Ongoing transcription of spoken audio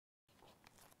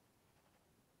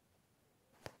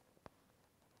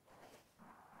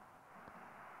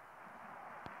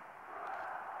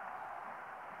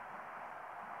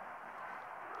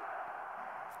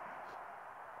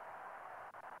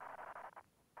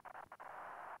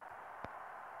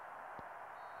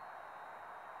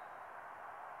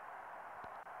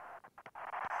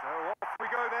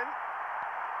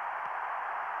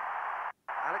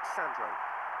Alexandro.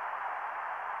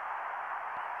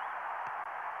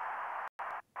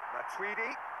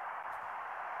 Matuidi.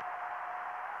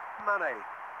 Mane.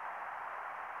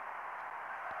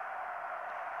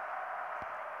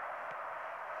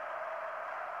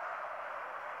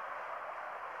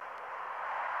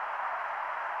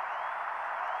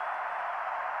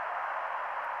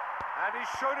 And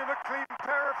he's shown him a clean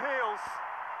pair of heels.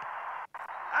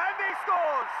 And he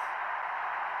scores!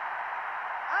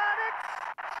 An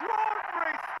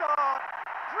extraordinary start.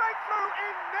 Breakthrough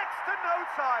in next to no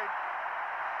time.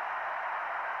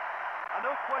 And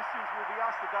no questions will be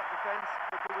asked of that defence,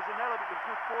 but there was an element of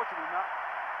good fortune in that.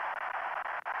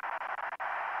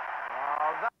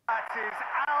 Oh, that is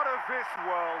out of this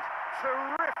world.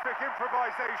 Terrific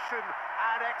improvisation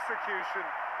and execution.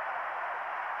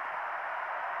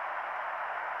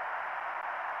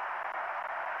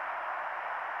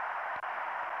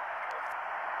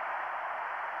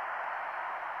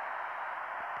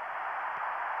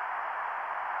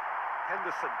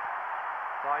 Henderson.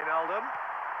 Wijnaldum.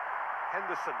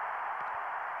 Henderson.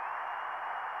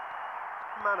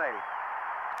 Mane.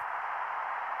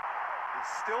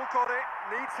 He's still got it,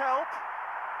 needs help.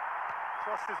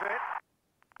 Crosses it.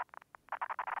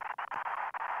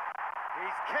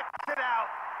 He's kept it out.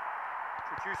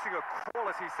 Producing a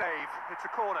quality save. It's a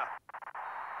corner.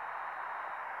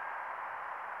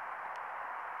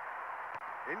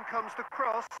 In comes the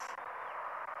cross.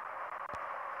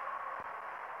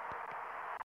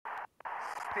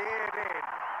 Steered in.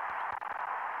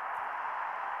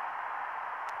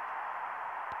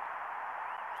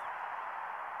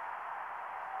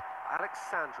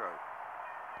 Alexandro.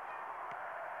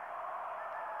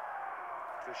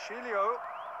 Trujillo.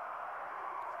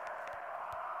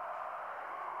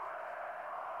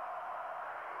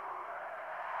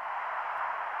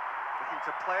 Looking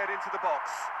to play it into the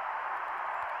box.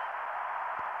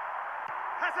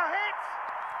 Has a hit!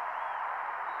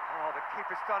 Oh, the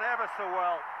keeper's done ever so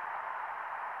well.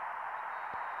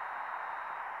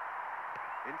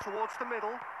 In towards the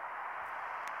middle.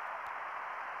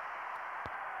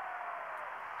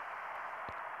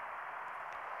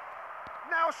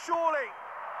 Now surely.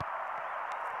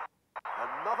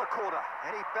 Another corner.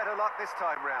 Any better luck this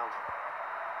time round?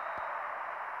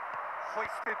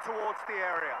 Hoisted towards the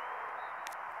area.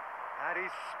 And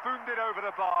he's spooned it over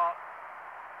the bar.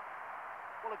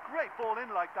 Well, a great ball in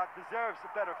like that deserves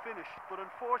a better finish, but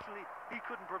unfortunately, he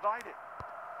couldn't provide it.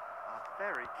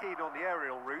 Very keen on the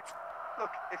aerial route.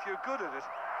 Look, if you're good at it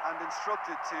and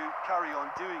instructed to carry on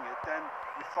doing it, then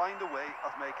you find a way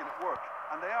of making it work,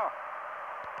 and they are.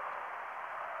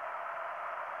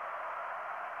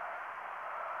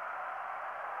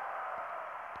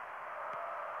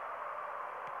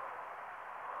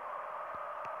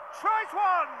 Tries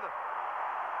one!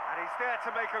 And he's there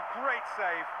to make a great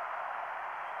save.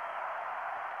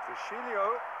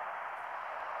 Trujillo.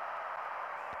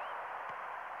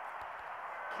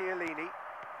 Chiellini.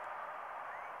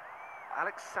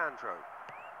 Alexandro.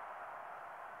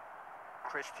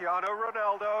 Cristiano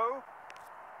Ronaldo.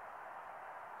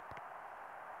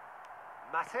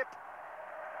 Matip.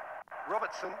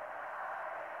 Robertson.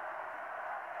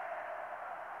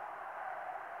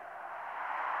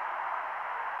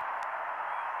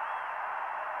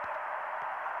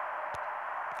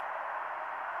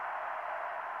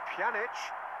 Pjanic.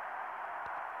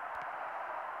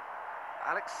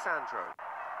 Alexandro.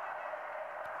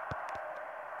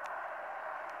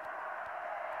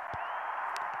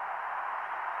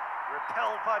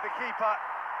 Repelled by the keeper.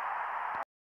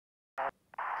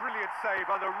 Brilliant save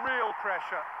under real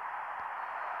pressure.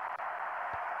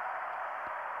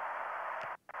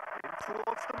 In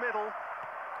towards the middle.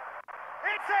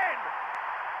 It's in!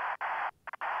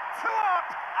 Two up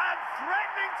and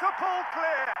threatening to pull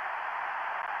clear.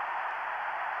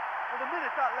 Well, the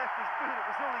minute that left his boot, it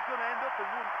was only going to end up in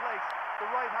one place, the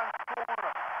right-hand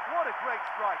corner. What a great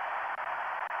strike.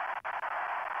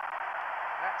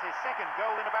 That's his second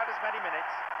goal in about as many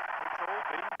minutes. It's all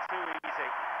been too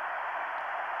easy.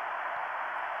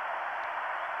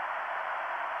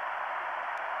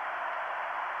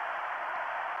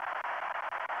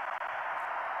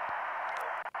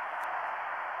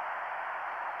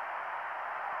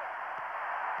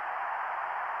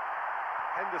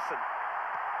 Henderson.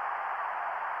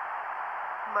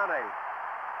 Mane.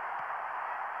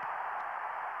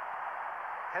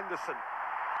 Henderson.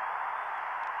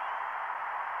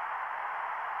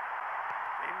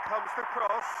 In comes the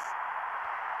cross.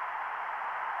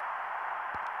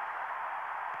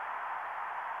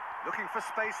 Looking for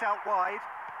space out wide.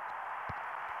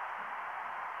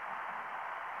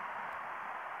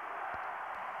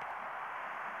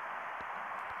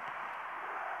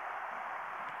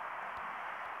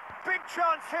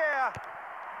 chance here.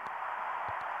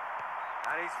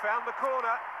 And he's found the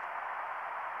corner.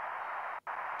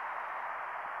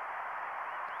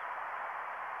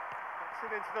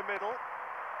 Gets it into the middle.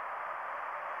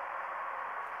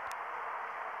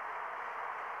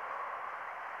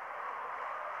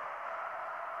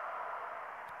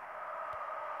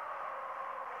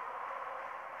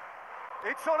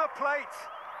 It's on a plate.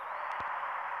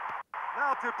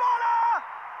 Now Dybala!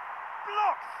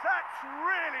 Blocks! That's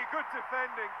really good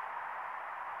defending.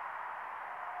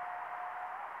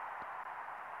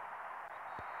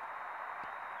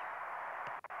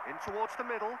 In towards the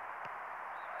middle.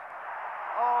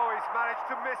 Oh, he's managed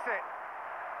to miss it.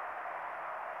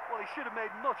 Well, he should have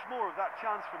made much more of that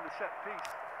chance from the set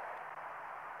piece.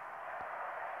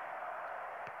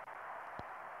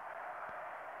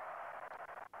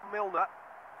 Milner.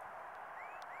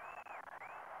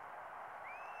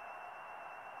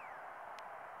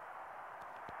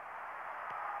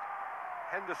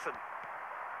 Henderson.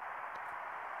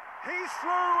 He's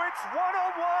through, it's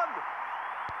one-on-one.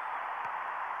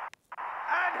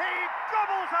 And he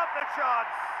gobbles up the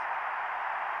chance.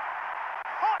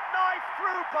 Hot knife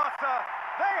through butter.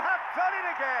 They have done it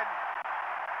again.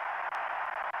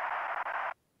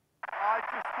 I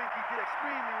just think he did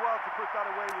extremely well to put that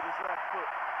away with his left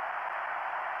foot.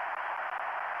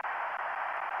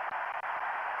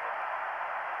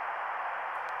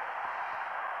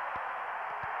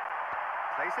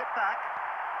 Plays it back.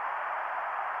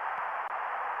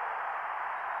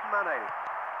 Mane.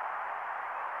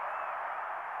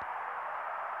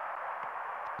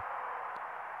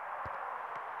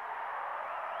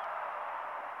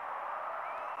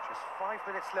 Just 5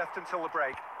 minutes left until the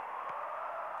break.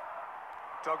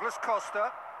 Douglas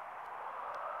Costa.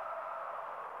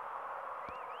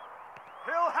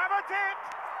 He'll have a dip.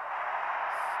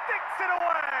 Sticks it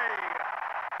away.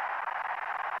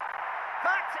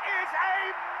 That is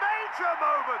a major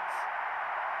moment.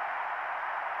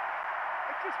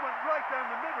 It just went right down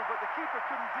the middle, but the keeper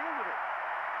couldn't deal with it.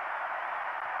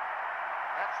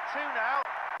 That's 2 now.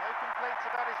 No complaints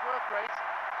about his work rate.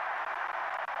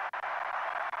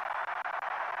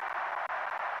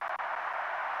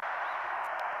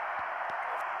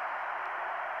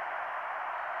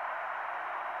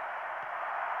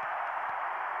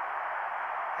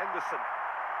 Henderson.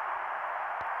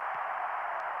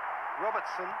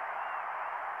 Robertson.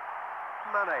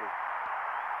 Mane.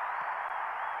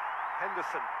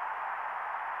 Henderson.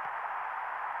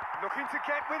 Looking to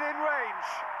get within range.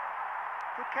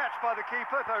 Good catch by the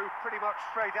keeper, though pretty much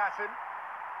straight at him.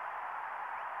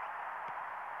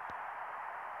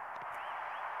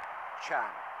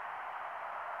 Chan.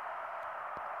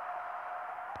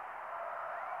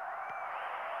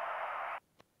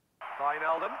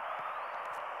 Wijnaldum.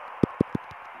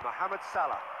 Mohamed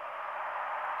Salah.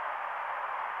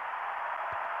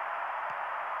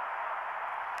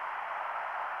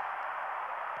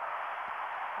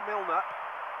 Milner.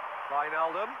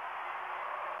 Wijnaldum.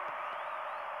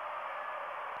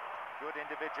 Good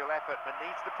individual effort, but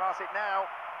needs to pass it now.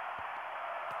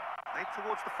 Made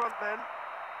towards the front then.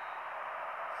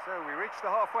 So we reach the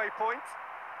halfway point.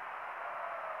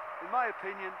 In my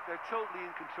opinion, they're totally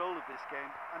in control of this game,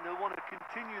 and they'll want to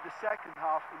continue the second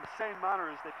half in the same manner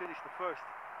as they finished the first.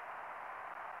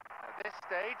 At this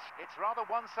stage, it's rather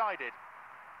one-sided.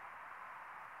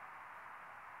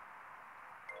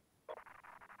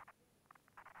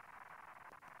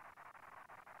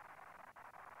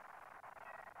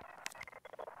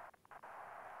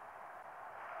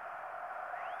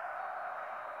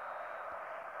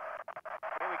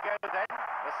 Here we go then,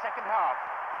 the second half.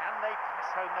 Can they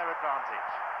press home their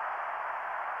advantage?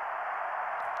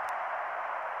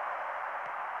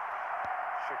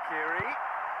 Shaqiri.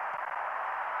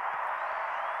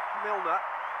 Milner.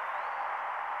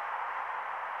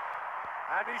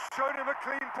 And he's shown him a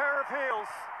clean pair of heels.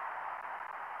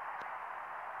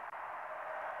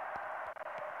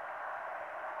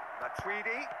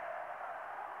 Matuidi.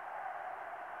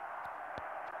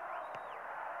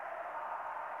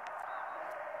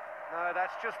 No,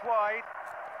 that's just wide.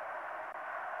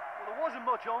 Well, there wasn't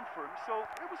much on for him, so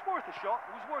it was worth a shot.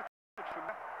 It was worth it from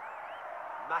there.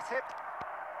 Matip.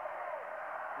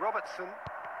 Robertson.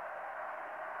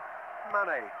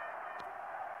 Mane.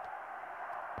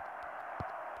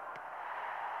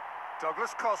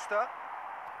 Douglas Costa.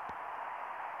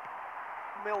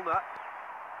 Milner.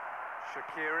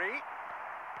 Shaqiri.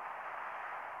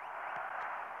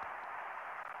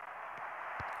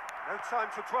 No time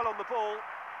to dwell on the ball.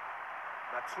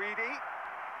 Matuidi.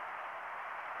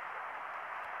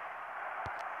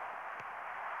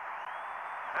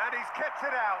 And he's kept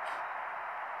it out.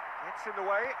 Gets in the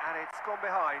way and it's gone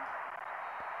behind.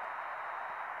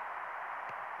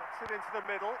 Gets it into the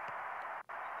middle.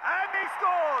 And he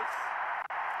scores!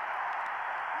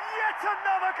 Yet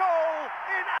another goal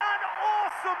in an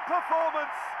awesome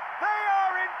performance. They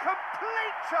are in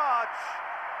complete charge.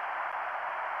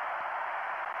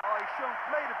 Oh, he's shown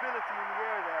great ability in the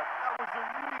air there. That was a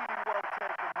really well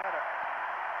taken header.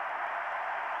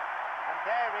 And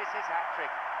there is his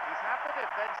hat-trick. He's had the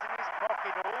defence in his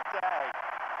pocket all day.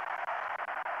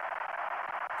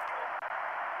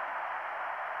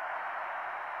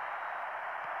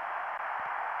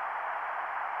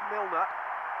 Milner.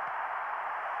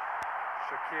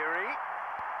 Shaqiri.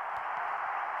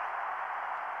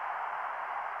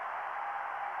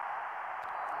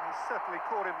 He's certainly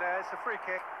caught him there. It's a free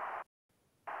kick.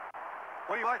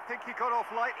 Well, you might think he got off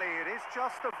lightly. It is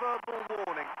just a verbal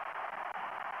warning.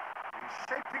 He's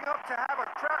shaping up to have a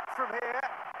crack from here.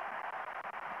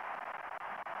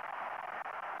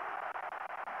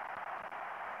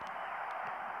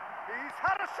 He's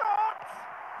had a shot!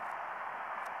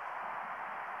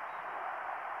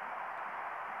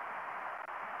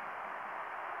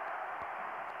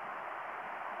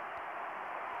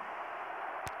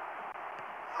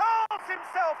 Hurls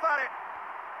himself at it!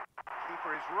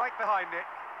 Keeper is right behind it.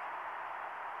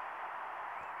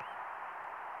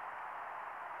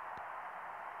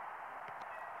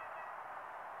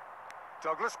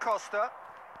 Douglas Costa.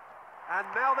 And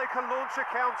now they can launch a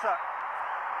counter.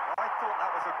 I thought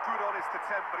that was a good, honest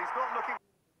attempt, but he's not looking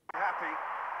happy.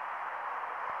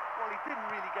 Well, he didn't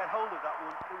really get hold of that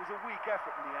one. It was a weak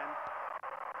effort in the end.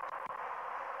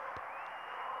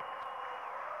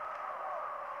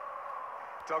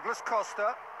 Douglas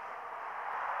Costa.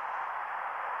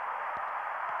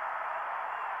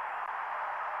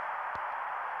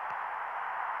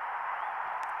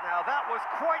 Now that was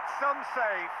quite some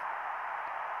save.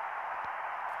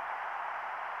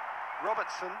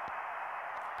 Robertson.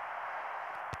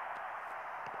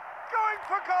 Going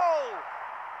for goal!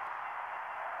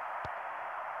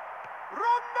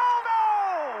 Ronaldo!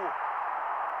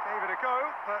 Gave it a go,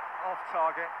 but off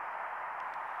target.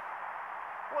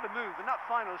 What a move, and that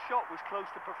final shot was close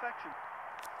to perfection.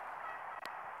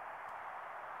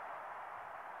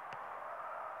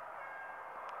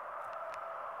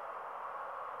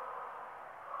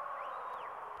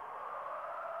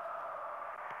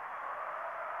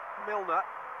 Milner.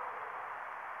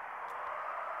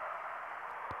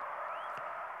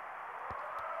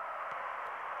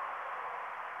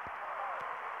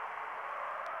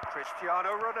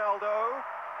 Cristiano Ronaldo.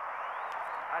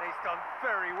 And he's done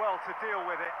very well to deal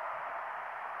with it.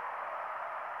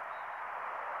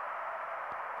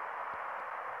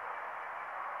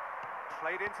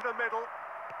 Played into the middle.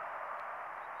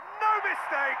 No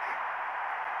mistake!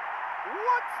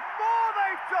 Once more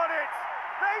they've done it!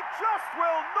 They just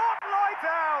will not lie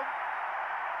down!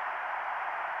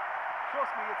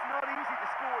 Trust me, it's not easy to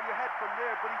score your head from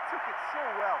there, but he took it so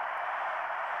well.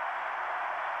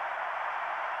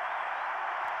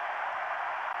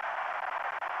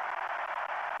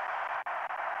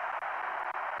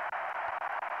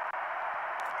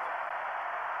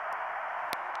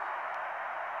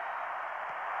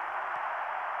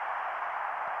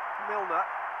 Milner.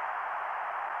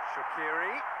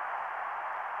 Shaqiri.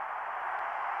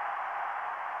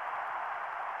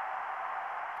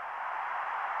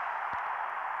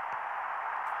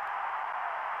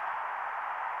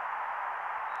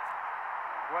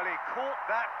 Well, he caught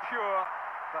that pure,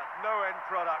 but no end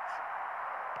product.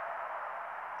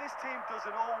 This team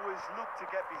doesn't always look to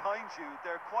get behind you.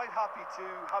 They're quite happy to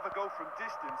have a go from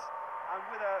distance and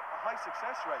with a high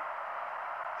success rate.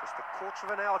 Just a quarter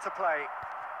of an hour to play.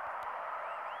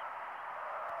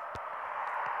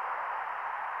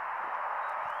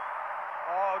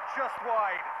 Oh, just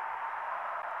wide.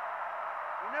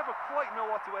 You never quite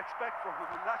know what to expect from him,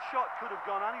 and that shot could have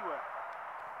gone anywhere.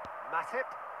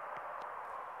 Matip.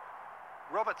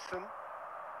 Robertson.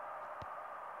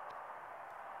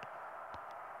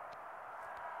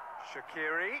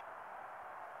 Shaqiri.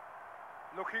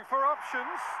 Looking for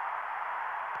options.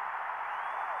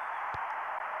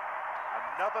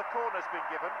 Another corner's been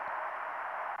given.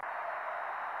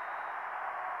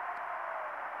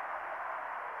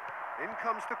 In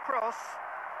comes the cross.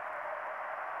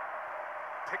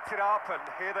 Picked it up, and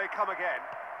here they come again.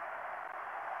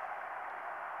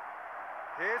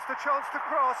 Here's the chance to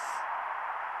cross.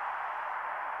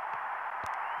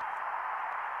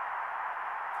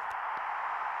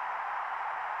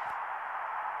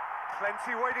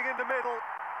 Plenty waiting in the middle.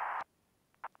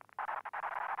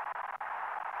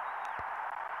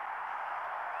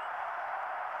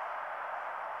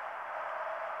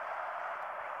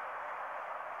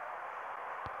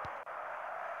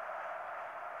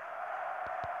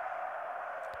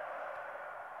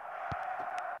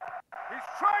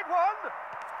 tried one.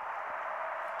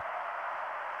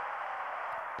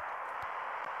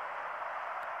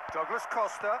 Douglas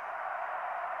Costa.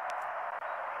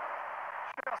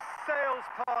 Just sails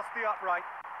past the upright.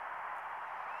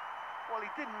 Well, he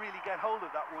didn't really get hold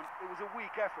of that one. It was a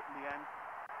weak effort in the end.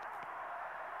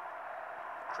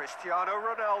 Cristiano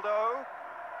Ronaldo.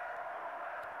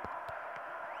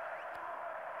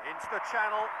 Into the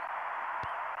channel.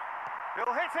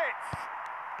 He'll hit it.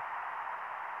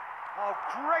 Oh,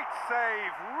 great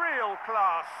save. Real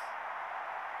class.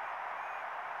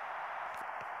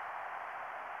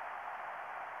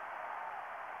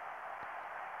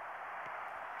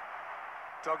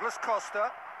 Douglas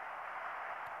Costa.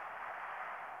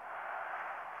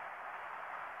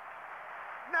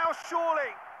 Now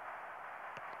surely.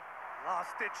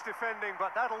 Last-ditch defending,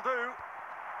 but that'll do.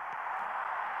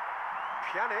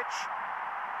 Pjanic.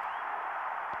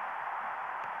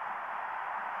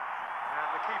 And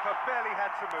the keeper barely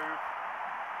had to move.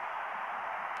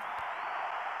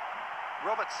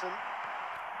 Robertson.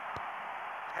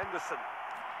 Henderson.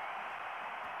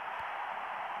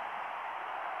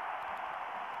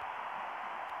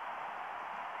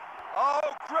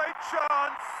 Oh, great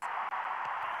chance!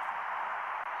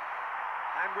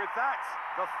 And with that,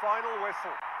 the final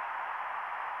whistle.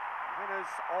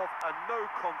 Winners of a no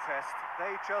contest,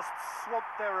 they just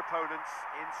swamped their opponents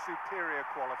in superior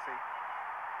quality.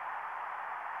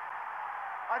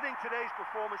 I think today's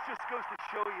performance just goes to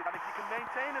show you that if you can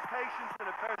maintain a patience and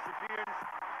a perseverance,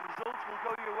 results will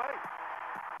go your way.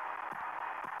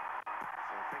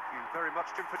 So thank you very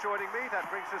much, Jim, for joining me. That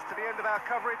brings us to the end of our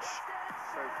coverage.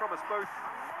 So from us both,